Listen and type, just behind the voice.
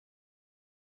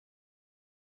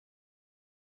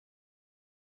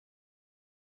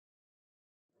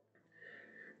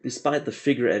Despite the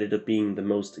figure editor being the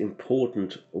most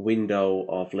important window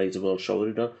of Laserworld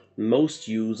Showeditor, most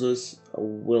users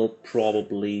will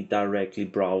probably directly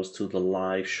browse to the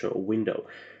live show window,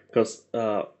 because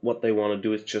what they want to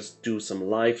do is just do some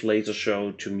live laser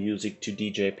show to music, to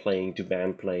DJ playing, to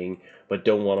band playing, but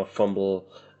don't want to fumble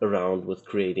around with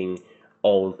creating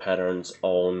own patterns,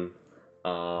 own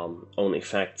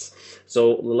effects.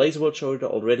 So the Laserworld Showeditor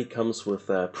already comes with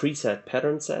preset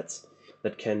pattern sets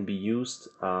that can be used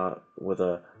with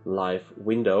a live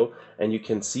window, and you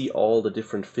can see all the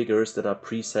different figures that are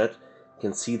preset. You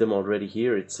can see them already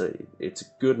here. It's a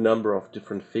good number of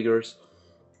different figures,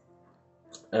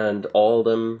 and all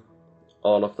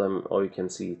of them, or you can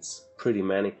see it's pretty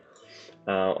many.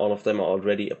 All of them are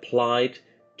already applied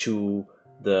to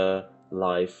the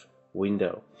live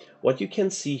window. What you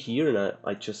can see here, and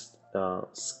I just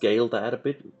scale that a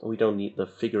bit. We don't need the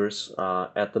figures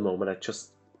at the moment. I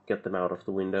just get them out of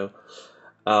the window.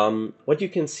 What you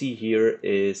can see here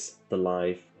is the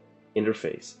live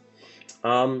interface.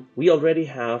 We already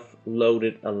have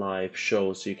loaded a live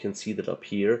show, so you can see that up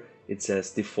here it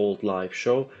says default live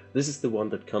show. This is the one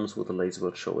that comes with the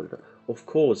Laserworld Showeditor. Of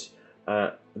course,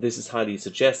 this is highly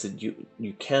suggested.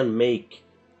 You can make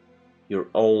your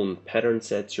own pattern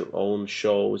sets, your own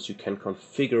shows. You can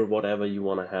configure whatever you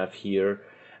want to have here,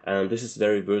 and this is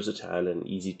very versatile and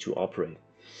easy to operate.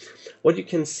 What you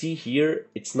can see here,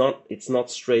 it's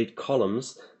not straight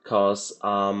columns, because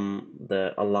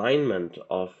the alignment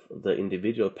of the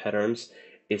individual patterns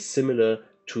is similar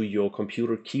to your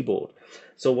computer keyboard.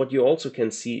 So what you also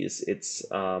can see is it's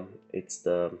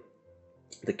the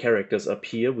characters up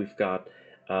here. We've got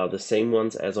the same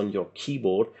ones as on your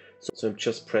keyboard. So I'm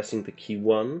just pressing the key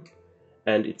 1,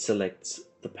 and it selects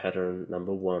the pattern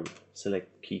number 1.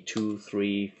 Select key 2,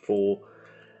 3, 4.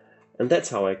 And that's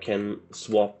how I can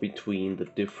swap between the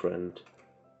different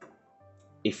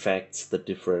effects, the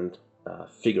different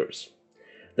figures.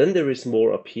 Then there is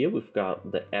more up here. We've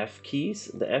got the F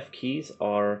keys. The F keys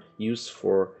are used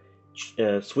for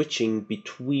switching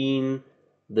between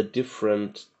the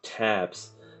different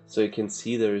tabs. So you can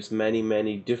see there is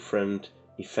many different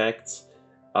effects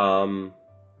on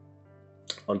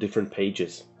different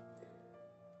pages.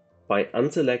 By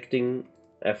unselecting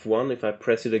F1, if I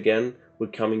press it again, we're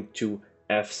coming to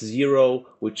F0,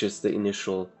 which is the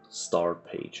initial start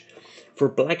page. For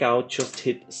blackout, just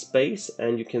hit space,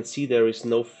 and you can see there is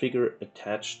no figure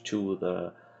attached to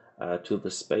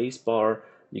the space bar.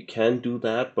 You can do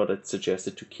that, but it's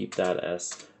suggested to keep that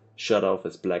as shut off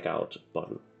as blackout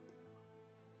button.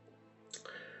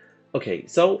 Okay,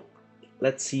 so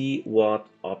let's see what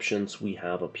options we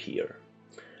have up here.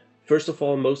 First of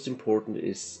all, most important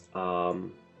is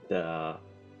the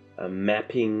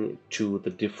mapping to the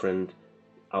different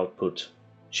output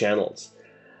channels.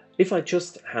 If I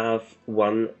just have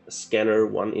one scanner,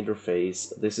 one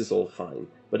interface, this is all fine.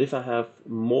 But if I have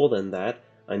more than that,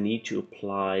 I need to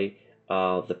apply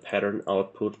the pattern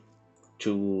output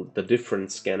to the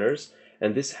different scanners,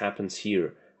 and this happens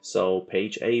here. So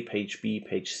page A, page B,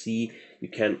 page C, you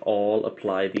can all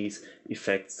apply these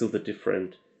effects to the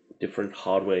different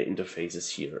hardware interfaces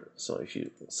here. So if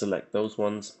you select those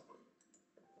ones,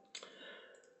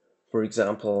 for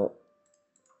example,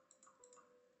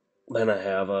 then I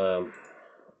have a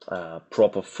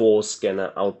proper 4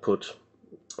 scanner output,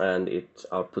 and it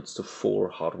outputs to 4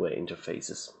 hardware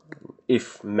interfaces,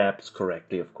 if mapped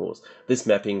correctly, of course. This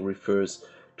mapping refers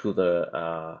to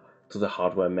the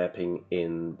hardware mapping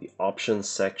in the options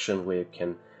section, where you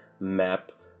can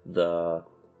map the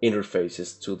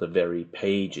interfaces to the very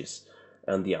pages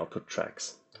and the output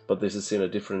tracks. But this is in a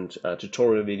different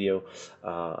tutorial video.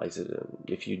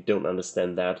 If you don't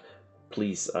understand that,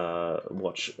 please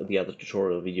watch the other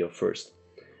tutorial video first.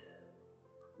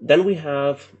 Then we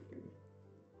have,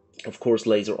 of course,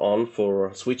 laser on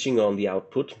for switching on the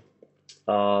output.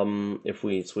 If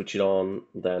we switch it on,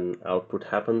 then output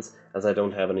happens. As I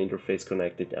don't have an interface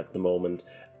connected at the moment,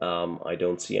 I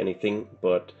don't see anything,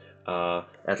 but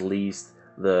at least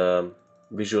the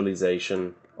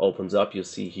visualization opens up. You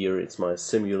see here it's my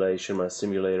simulation, my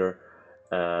simulator,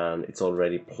 and it's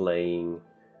already playing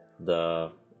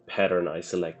the pattern I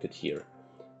selected here.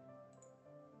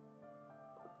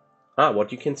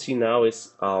 What you can see now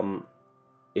is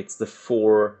it's the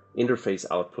 4 interface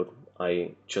output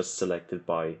I just selected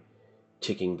by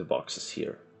ticking the boxes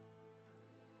here.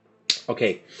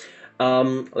 Okay,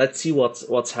 let's see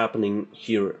what's happening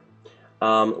here.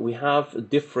 We have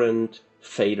different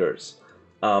faders.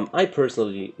 I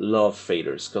personally love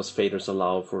faders, because faders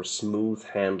allow for smooth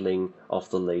handling of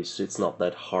the laser. It's not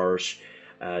that harsh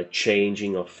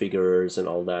changing of figures and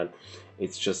all that.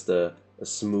 It's just a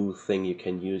smooth thing you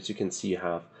can use. You can see you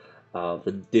have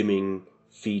the dimming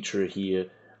feature here.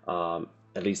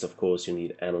 At least, of course, you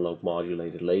need analog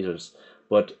modulated lasers,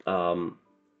 but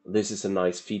this is a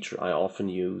nice feature I often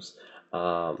use.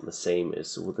 The same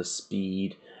is with the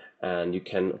speed, and you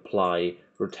can apply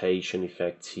rotation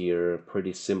effects here.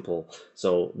 Pretty simple.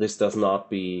 So this does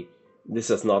not need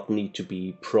to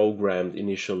be programmed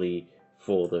initially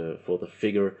for the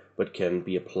figure, but can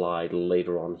be applied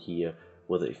later on here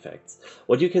with the effects.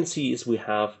 What you can see is we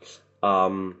have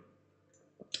 5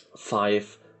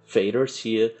 faders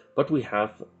here, but we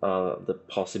have the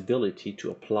possibility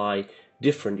to apply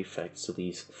different effects to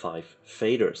these 5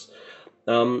 faders.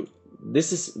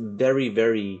 This is very,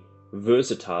 very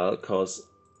versatile because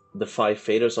the 5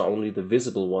 faders are only the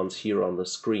visible ones here on the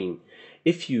screen.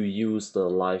 If you use the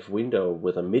live window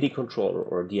with a MIDI controller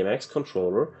or a DMX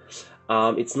controller,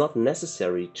 it's not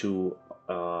necessary to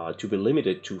be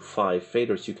limited to 5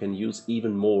 faders. You can use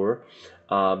even more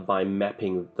by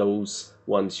mapping those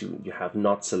ones you have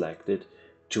not selected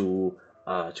to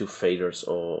faders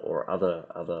or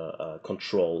other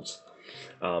controls.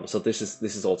 So this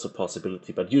is also a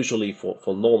possibility, but usually for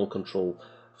normal control,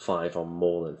 5 are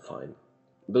more than fine.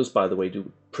 Those, by the way,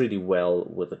 do pretty well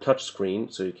with the touch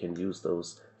screen, so you can use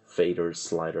those faders,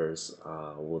 sliders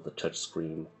with the touch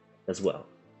screen as well.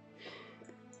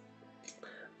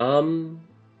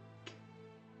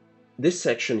 This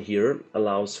section here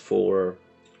allows for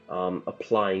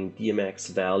applying DMX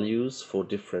values for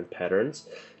different patterns,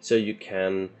 so you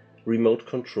can remote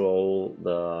control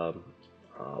the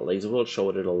Laserworld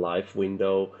Showeditor Live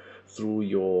Window through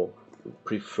your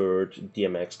preferred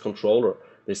DMX controller.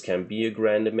 This can be a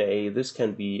Grand MA, this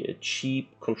can be a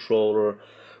cheap controller,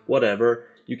 whatever.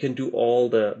 You can do all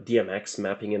the DMX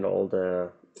mapping and all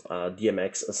the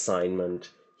DMX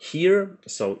assignment here.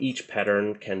 So each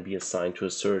pattern can be assigned to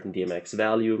a certain DMX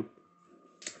value.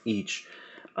 Each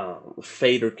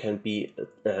fader can be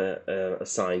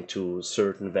assigned to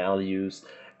certain values,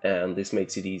 and this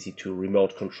makes it easy to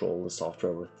remote control the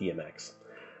software with DMX.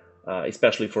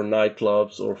 Especially for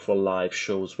nightclubs or for live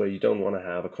shows where you don't want to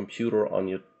have a computer on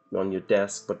your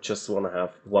desk but just want to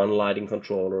have one lighting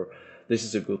controller. This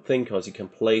is a good thing because you can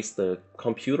place the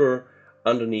computer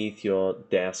underneath your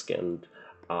desk and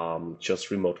just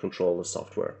remote control the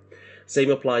software. Same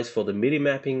applies for the MIDI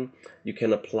mapping. You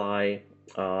can apply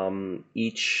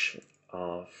each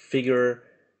figure,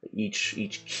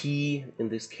 each key in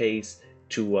this case,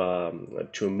 to a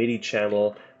MIDI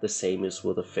channel. The same is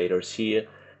with the faders here,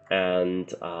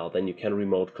 and then you can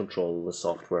remote control the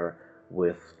software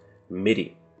with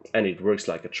MIDI, and it works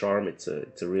like a charm. It's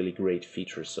a really great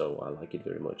feature, so I like it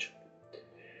very much.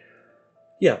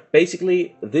 Yeah,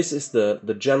 basically this is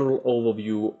the general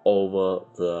overview over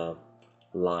the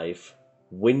live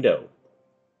window.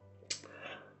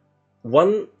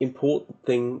 One important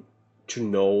thing to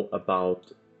know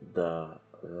about the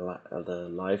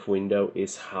live window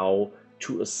is how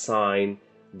to assign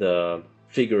the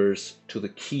figures to the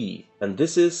key, and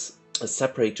this is a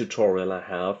separate tutorial I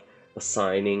have,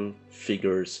 assigning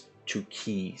figures to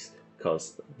keys,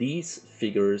 because these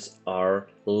figures are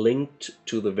linked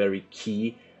to the very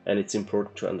key, and it's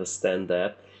important to understand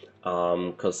that,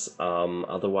 because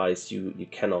otherwise you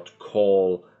cannot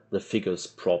call the figures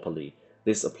properly.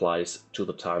 This applies to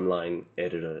the timeline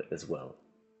editor as well.